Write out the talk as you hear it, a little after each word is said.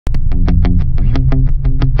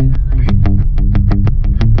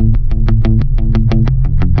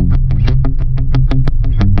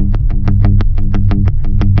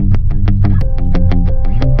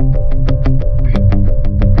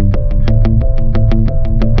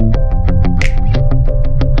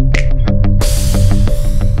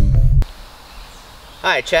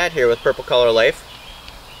Hi, Chad here with Purple Color Life.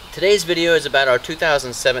 Today's video is about our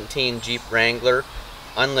 2017 Jeep Wrangler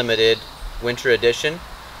Unlimited Winter Edition.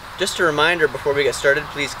 Just a reminder before we get started,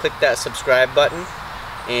 please click that subscribe button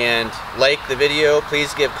and like the video.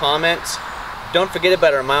 Please give comments. Don't forget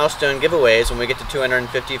about our milestone giveaways when we get to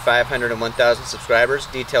 250, 500, and 1,000 subscribers.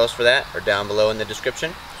 Details for that are down below in the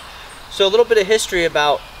description. So a little bit of history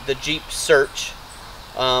about the Jeep search.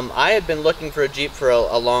 I had been looking for a Jeep for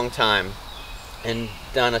a long time and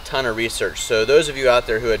done a ton of research. So those of you out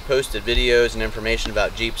there who had posted videos and information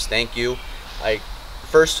about Jeeps, thank you. I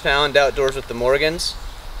first found Outdoors with the Morgans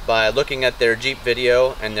by looking at their Jeep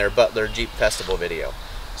video and their Butler Jeep Festival video.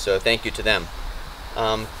 So thank you to them.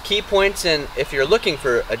 Key points in if you're looking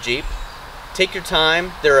for a Jeep, take your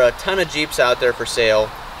time. There are a ton of Jeeps out there for sale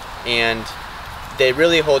and they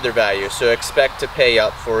really hold their value. So expect to pay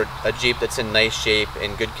up for a Jeep that's in nice shape,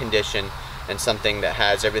 in good condition, and something that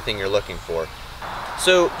has everything you're looking for.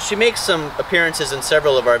 So she makes some appearances in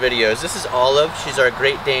several of our videos. This is Olive. She's our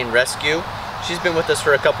Great Dane Rescue. She's been with us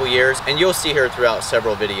for a couple years and you'll see her throughout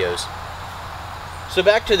several videos. So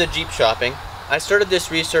back to the Jeep shopping. I started this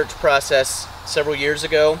research process several years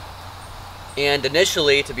ago, and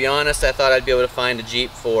initially, to be honest, I thought I'd be able to find a Jeep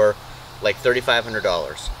for like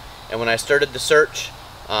 $3,500. And when I started the search,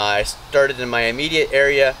 I started in my immediate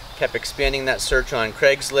area, kept expanding that search on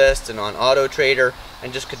Craigslist and on Auto Trader,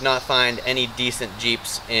 and just could not find any decent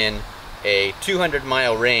Jeeps in a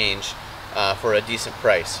 200-mile range for a decent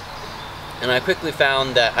price. And I quickly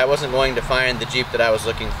found that I wasn't going to find the Jeep that I was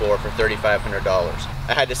looking for $3,500.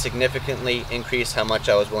 I had to significantly increase how much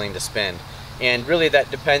I was willing to spend. And really that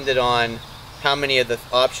depended on how many of the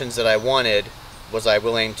options that I wanted was I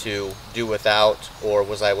willing to do without, or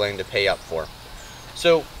was I willing to pay up for.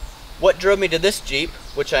 So what drove me to this Jeep,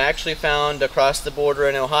 which I actually found across the border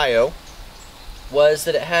in Ohio, was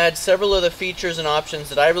that it had several of the features and options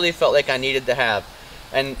that I really felt like I needed to have.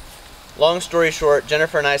 And long story short,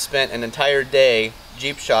 Jennifer and I spent an entire day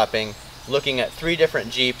Jeep shopping, looking at 3 different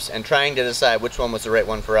Jeeps and trying to decide which one was the right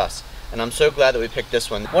one for us. And I'm so glad that we picked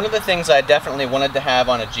this one. One of the things I definitely wanted to have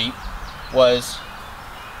on a Jeep was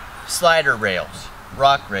slider rails,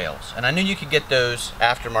 rock rails. And I knew you could get those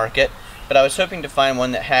aftermarket, but I was hoping to find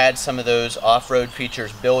one that had some of those off-road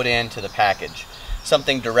features built into the package,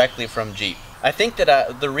 something directly from Jeep. I think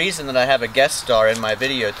that the reason that I have a guest star in my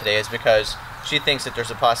video today is because she thinks that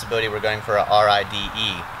there's a possibility we're going for a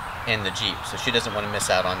RIDE in the Jeep, so she doesn't want to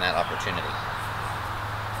miss out on that opportunity.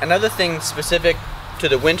 Another thing specific to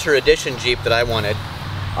the Winter Edition Jeep that I wanted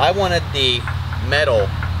the metal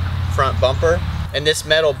front bumper, and this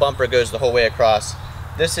metal bumper goes the whole way across.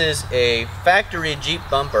 This is a factory Jeep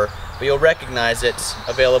bumper, but you'll recognize it's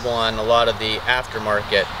available on a lot of the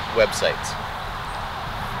aftermarket websites.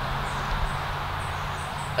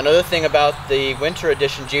 Another thing about the Winter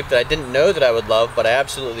Edition Jeep that I didn't know that I would love, but I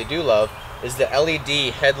absolutely do love, is the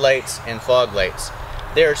LED headlights and fog lights.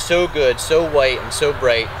 They are so good, so white and so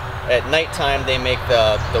bright. At nighttime they make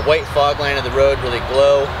the white fog line of the road really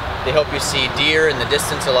glow. They help you see deer in the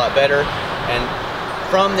distance a lot better. And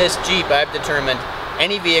from this Jeep I've determined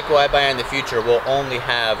any vehicle I buy in the future will only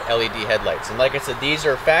have LED headlights. And like I said, these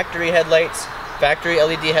are factory headlights, factory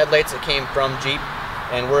LED headlights that came from Jeep,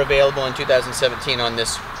 and were available in 2017 on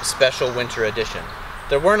this special Winter Edition.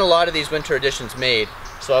 There weren't a lot of these Winter Editions made,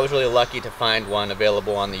 so I was really lucky to find one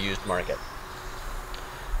available on the used market.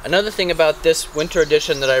 Another thing about this Winter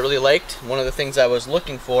Edition that I really liked, one of the things I was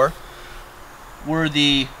looking for, were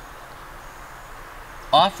the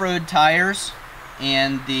off-road tires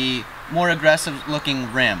and the more aggressive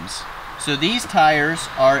looking rims. So these tires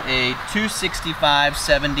are a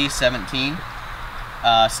 265/70/17.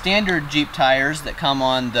 Standard Jeep tires that come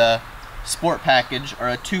on the Sport package are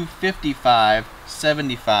a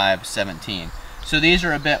 255/75/17. So these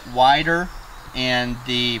are a bit wider and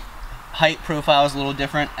the height profile is a little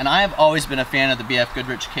different. And I've always been a fan of the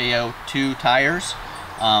BFG KO2 tires.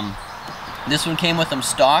 This one came with them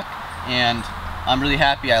stock and I'm really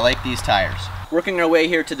happy I like these tires. Working our way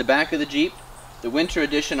here to the back of the Jeep, the Winter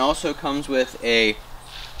Edition also comes with a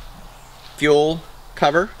fuel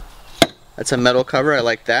cover. That's a metal cover, I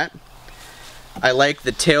like that. I like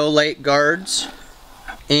the tail light guards,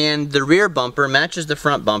 and the rear bumper matches the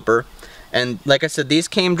front bumper. And like I said, these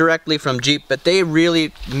came directly from Jeep, but they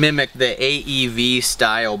really mimic the AEV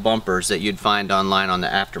style bumpers that you'd find online on the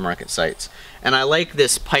aftermarket sites. And I like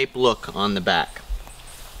this pipe look on the back.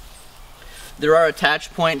 There are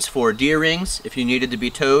attach points for deer rings if you needed to be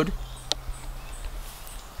towed.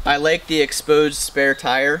 I like the exposed spare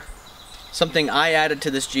tire. Something I added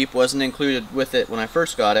to this Jeep, wasn't included with it when I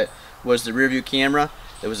first got it, was the rear view camera.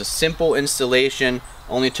 It was a simple installation,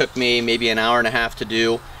 only took me maybe an hour and a half to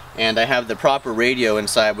do, and I have the proper radio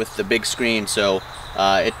inside with the big screen, so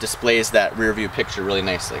it displays that rear view picture really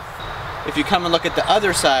nicely. If you come and look at the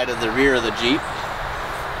other side of the rear of the Jeep,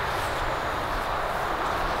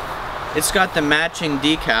 it's got the matching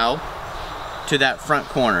decal to that front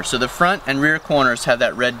corner. So the front and rear corners have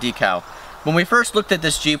that red decal. When we first looked at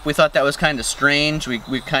this Jeep, we thought that was kind of strange. We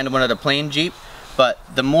kind of wanted a plain Jeep, but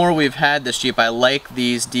the more we've had this Jeep, I like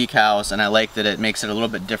these decals, and I like that it makes it a little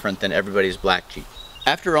bit different than everybody's black Jeep.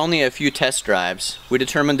 After only a few test drives, we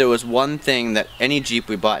determined there was one thing that any Jeep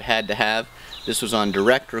we bought had to have. This was on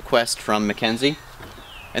direct request from Mackenzie,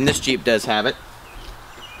 and this Jeep does have it.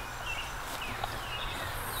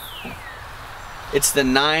 It's the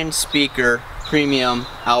 9-speaker premium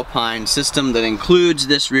Alpine system that includes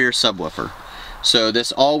this rear subwoofer. So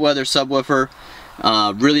this all-weather subwoofer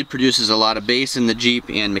really produces a lot of bass in the Jeep,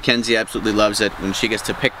 and Mackenzie absolutely loves it when she gets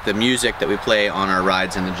to pick the music that we play on our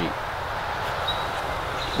rides in the Jeep.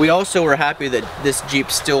 We also were happy that this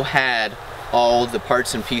Jeep still had all the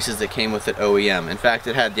parts and pieces that came with it OEM. In fact,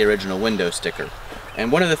 it had the original window sticker.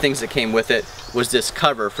 And one of the things that came with it was this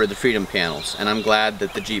cover for the Freedom panels, and I'm glad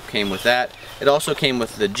that the Jeep came with that. It also came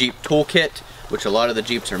with the Jeep toolkit, which a lot of the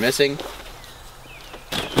Jeeps are missing.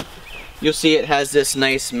 You'll see it has this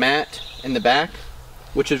nice mat in the back,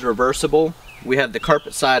 which is reversible. We have the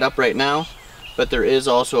carpet side up right now, but there is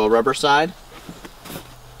also a rubber side.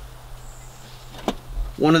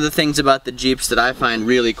 One of the things about the Jeeps that I find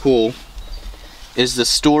really cool is the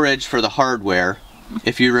storage for the hardware.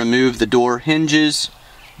 If you remove the door hinges,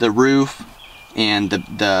 the roof, and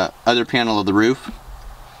the other panel of the roof,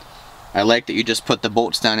 I like that you just put the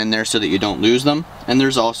bolts down in there so that you don't lose them. And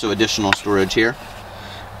there's also additional storage here.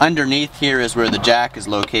 Underneath here is where the jack is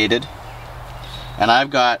located, and I've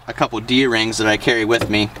got a couple D-rings that I carry with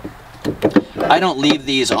me. I don't leave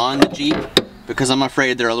these on the Jeep because I'm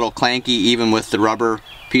afraid they're a little clanky even with the rubber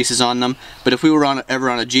pieces on them, but if we were ever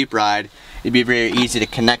on a Jeep ride, it'd be very easy to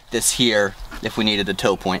connect this here if we needed a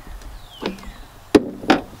tow point.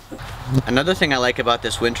 Another thing I like about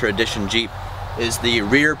this winter edition Jeep is the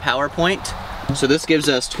rear power point. So this gives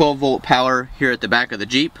us 12-volt power here at the back of the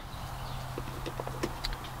Jeep.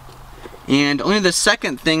 And only the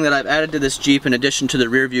second thing that I've added to this Jeep in addition to the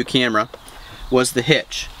rear view camera was the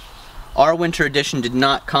hitch. Our winter edition did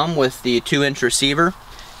not come with the 2-inch receiver,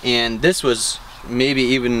 and this was maybe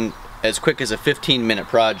even as quick as a 15-minute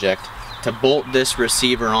project to bolt this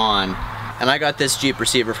receiver on, and I got this Jeep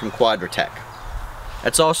receiver from Quadratech.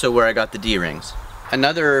 That's also where I got the D-rings.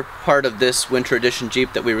 Another part of this winter edition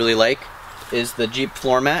Jeep that we really like is the Jeep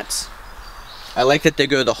floor mats. I like that they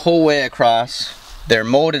go the whole way across. They're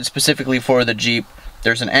molded specifically for the Jeep.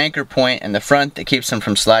 There's an anchor point in the front that keeps them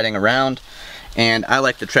from sliding around, and I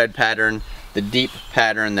like the tread pattern, the deep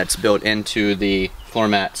pattern that's built into the floor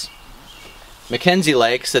mats. Mackenzie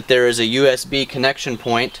likes that there is a USB connection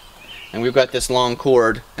point, and we've got this long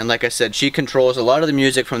cord, and like I said, she controls a lot of the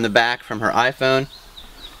music from the back from her iPhone.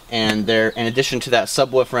 And there, in addition to that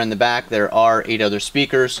subwoofer in the back, there are 8 other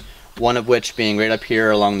speakers, one of which being right up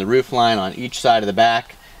here along the roof line on each side of the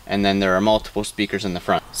back, and then there are multiple speakers in the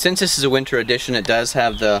front. Since this is a winter edition, it does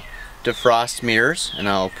have the defrost mirrors, and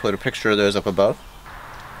I'll put a picture of those up above.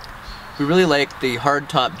 We really like the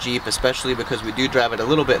hardtop Jeep, especially because we do drive it a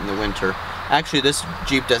little bit in the winter. Actually, this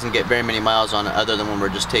Jeep doesn't get very many miles on it other than when we're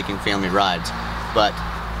just taking family rides. But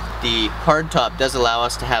the hardtop does allow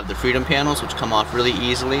us to have the Freedom panels, which come off really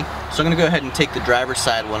easily. So I'm going to go ahead and take the driver's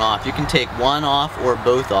side one off. You can take one off or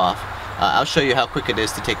both off. I'll show you how quick it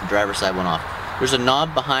is to take the driver's side one off. There's a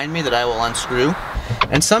knob behind me that I will unscrew.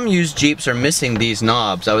 And some used Jeeps are missing these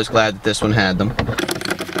knobs. I was glad that this one had them.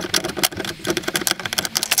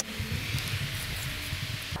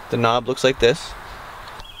 The knob looks like this.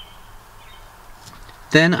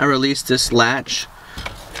 Then I release this latch,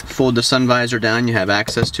 fold the sun visor down, you have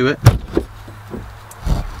access to it.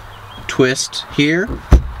 Twist here.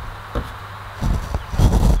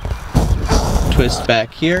 Twist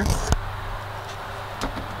back here.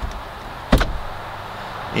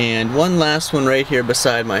 And one last one right here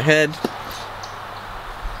beside my head.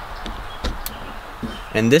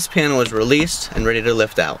 And this panel is released and ready to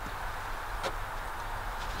lift out.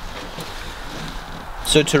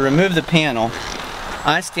 So to remove the panel,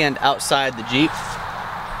 I stand outside the Jeep,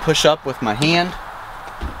 push up with my hand,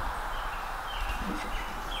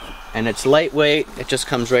 and it's lightweight, it just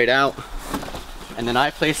comes right out. And then I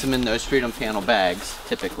place them in those Freedom panel bags,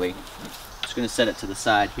 typically. Just going to set it to the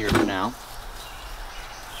side here for now.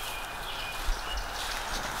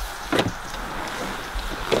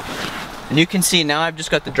 And you can see now I've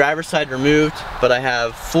just got the driver's side removed, but I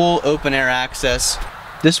have full open air access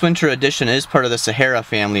This winter edition is part of the Sahara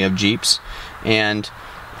family of Jeeps, and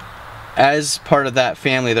as part of that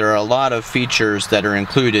family there are a lot of features that are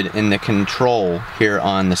included in the control here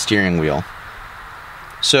on the steering wheel.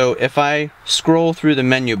 So if I scroll through the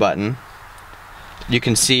menu button, you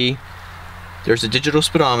can see there's a digital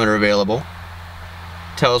speedometer available.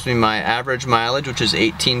 Tells me my average mileage, which is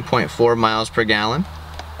 18.4 miles per gallon.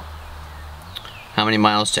 How many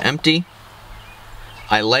miles to empty.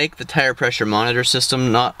 I like the tire pressure monitor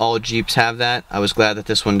system. Not all Jeeps have that. I was glad that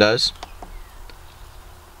this one does.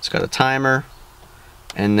 It's got a timer,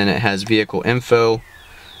 and then it has vehicle info.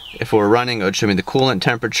 If we're running, it would show me the coolant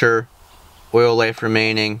temperature, oil life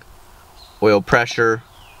remaining, oil pressure,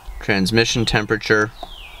 transmission temperature.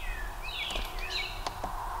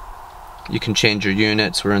 You can change your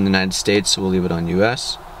units. We're in the United States, so we'll leave it on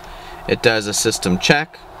US. It does a system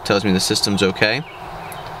check, tells me the system's okay.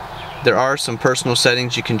 There are some personal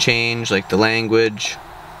settings you can change, like the language,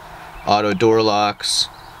 auto door locks,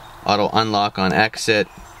 auto unlock on exit,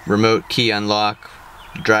 remote key unlock,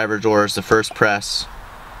 driver door is the first press,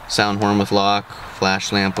 sound horn with lock,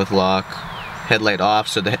 flash lamp with lock, headlight off,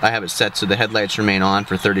 so I have it set so the headlights remain on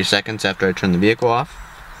for 30 seconds after I turn the vehicle off.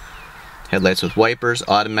 Headlights with wipers,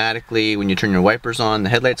 automatically when you turn your wipers on, the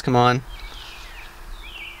headlights come on.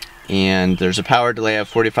 And there's a power delay of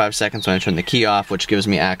 45 seconds when I turn the key off, which gives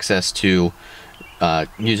me access to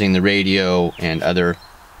using the radio and other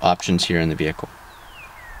options here in the vehicle.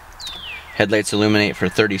 Headlights illuminate for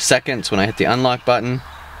 30 seconds when I hit the unlock button,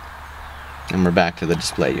 and we're back to the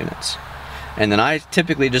display units. And then I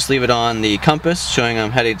typically just leave it on the compass showing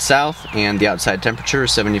I'm headed south, and the outside temperature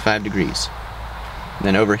is 75 degrees.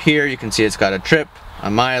 Then over here you can see it's got a trip, a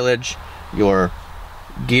mileage, your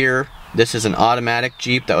gear. This is an automatic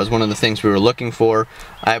Jeep. That was one of the things we were looking for.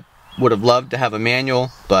 I would have loved to have a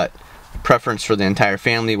manual, but preference for the entire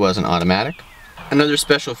family was an automatic. Another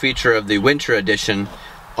special feature of the winter edition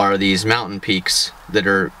are these mountain peaks that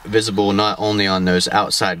are visible not only on those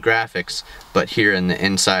outside graphics, but here in the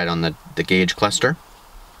inside on the gauge cluster.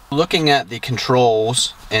 Looking at the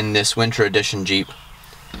controls in this winter edition Jeep,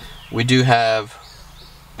 we do have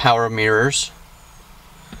power mirrors.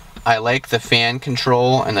 I like the fan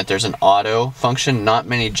control and that there's an auto function. Not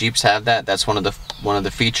many Jeeps have that. That's one of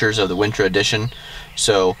the features of the winter edition.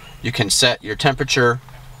 So you can set your temperature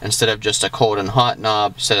instead of just a cold and hot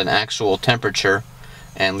knob, set an actual temperature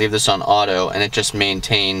and leave this on auto, and it just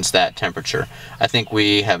maintains that temperature. I think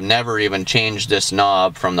we have never even changed this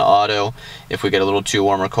knob from the auto. If we get a little too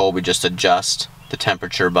warm or cold, we just adjust the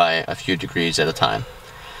temperature by a few degrees at a time.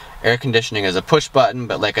 Air conditioning is a push button,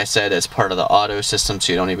 but like I said, it's part of the auto system,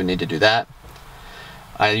 so you don't even need to do that.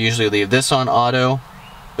 I usually leave this on auto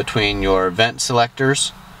between your vent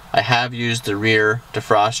selectors. I have used the rear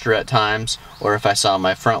defroster at times, or if I saw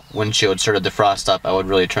my front windshield sort of defrost up, I would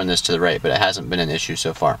really turn this to the right, but it hasn't been an issue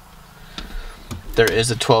so far. There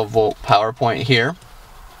is a 12-volt power point here.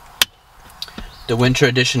 The winter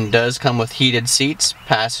edition does come with heated seats,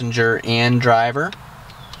 passenger and driver.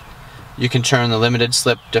 You can turn the limited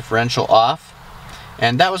slip differential off,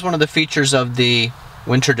 and that was one of the features of the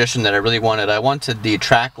winter edition that I really wanted. I wanted the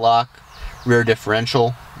track lock rear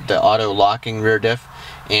differential, the auto locking rear diff,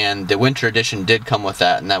 and the winter edition did come with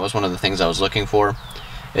that, and that was one of the things I was looking for.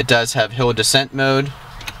 It does have hill descent mode.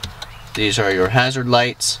 These are your hazard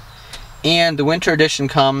lights, and the winter edition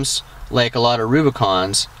comes, like a lot of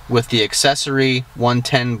Rubicons, with the accessory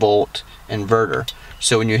 110-volt inverter.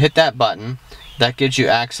 So when you hit that button, that gives you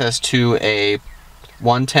access to a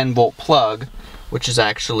 110-volt plug, which is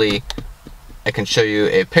actually, I can show you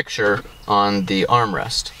a picture on the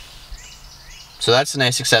armrest. So that's a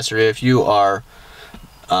nice accessory if you are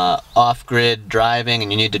off-grid driving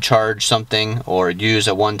and you need to charge something or use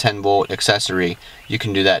a 110-volt accessory. You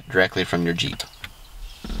can do that directly from your Jeep.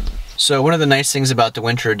 So one of the nice things about the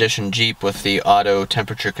winter edition Jeep with the auto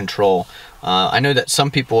temperature control, I know that some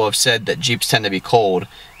people have said that Jeeps tend to be cold,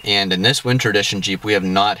 and in this winter edition Jeep we have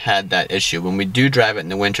not had that issue. When we do drive it in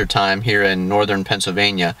the winter time here in northern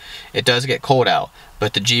Pennsylvania, it does get cold out,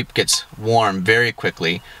 but the Jeep gets warm very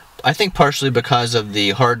quickly. I think partially because of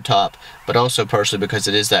the hardtop, but also partially because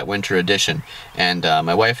it is that winter edition. And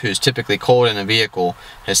my wife, who's typically cold in a vehicle,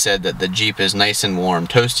 has said that the Jeep is nice and warm,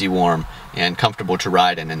 toasty warm, and comfortable to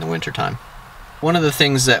ride in the wintertime. One of the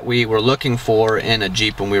things that we were looking for in a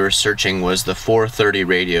Jeep when we were searching was the 430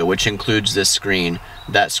 radio, which includes this screen.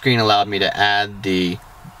 That screen allowed me to add the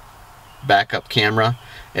backup camera.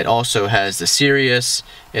 It also has the Sirius.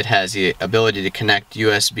 It has the ability to connect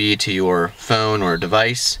USB to your phone or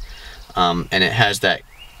device. And it has that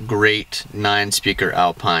great 9-speaker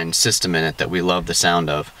Alpine system in it that we love the sound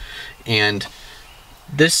of. And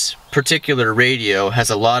this particular radio has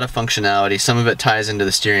a lot of functionality. Some of it ties into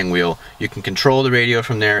the steering wheel. You can control the radio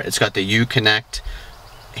from there. It's got the Uconnect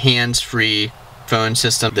hands-free phone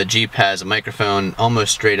system. The Jeep has a microphone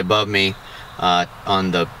almost straight above me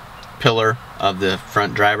on the pillar of the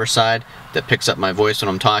front driver's side that picks up my voice when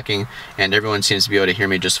I'm talking, and everyone seems to be able to hear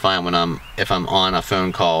me just fine when if I'm on a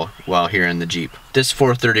phone call while here in the Jeep. This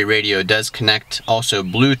 430 radio does connect also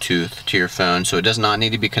Bluetooth to your phone, so it does not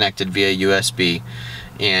need to be connected via USB,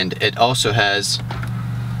 and it also has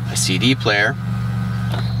a CD player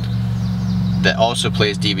that also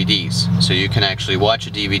plays DVDs, so you can actually watch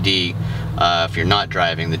a DVD if you're not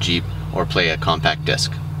driving the Jeep, or play a compact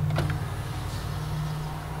disc.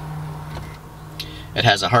 It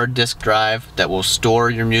has a hard disk drive that will store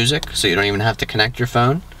your music, so you don't even have to connect your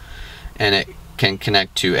phone, and it can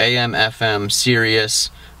connect to AM, FM, Sirius,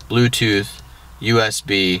 Bluetooth,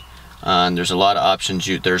 USB, and there's a lot of options.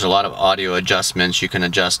 There's a lot of audio adjustments. You can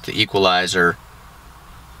adjust the equalizer.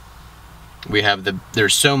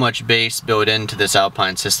 There's so much bass built into this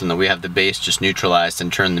Alpine system that we have the bass just neutralized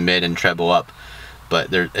and turn the mid and treble up, but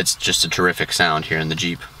it's just a terrific sound here in the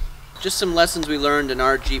Jeep. Just some lessons we learned in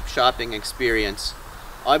our Jeep shopping experience.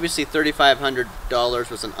 Obviously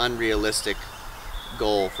 $3,500 was an unrealistic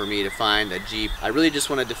goal for me to find a Jeep. I really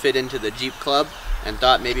just wanted to fit into the Jeep club and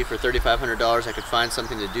thought maybe for $3,500 I could find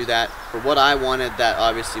something to do that. For what I wanted, that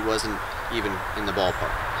obviously wasn't even in the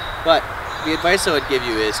ballpark. But the advice I would give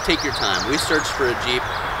you is take your time. We searched for a Jeep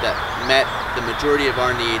that met the majority of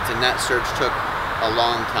our needs, and that search took a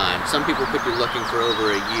long time. Some people could be looking for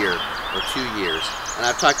over a year or 2 years. And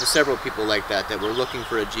I've talked to several people like that were looking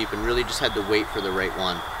for a Jeep and really just had to wait for the right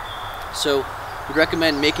one. So we'd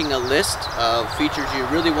recommend making a list of features you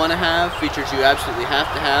really want to have, features you absolutely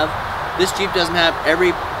have to have. This Jeep doesn't have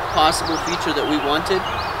every possible feature that we wanted.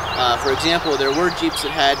 For example, there were Jeeps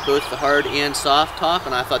that had both the hard and soft top,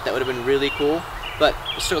 and I thought that would have been really cool, but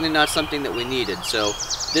certainly not something that we needed. So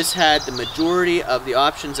this had the majority of the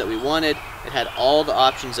options that we wanted. It had all the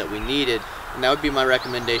options that we needed. And that would be my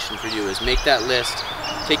recommendation for you, is make that list,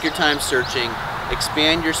 take your time searching,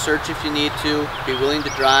 expand your search if you need to, be willing to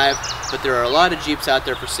drive, but there are a lot of Jeeps out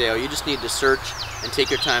there for sale. You just need to search and take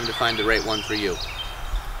your time to find the right one for you.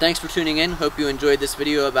 Thanks for tuning in. Hope you enjoyed this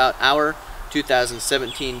video about our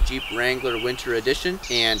 2017 Jeep Wrangler Winter Edition,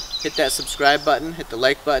 and hit that subscribe button, hit the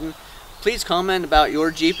like button. Please comment about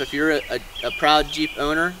your Jeep if you're a proud Jeep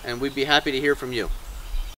owner, and we'd be happy to hear from you.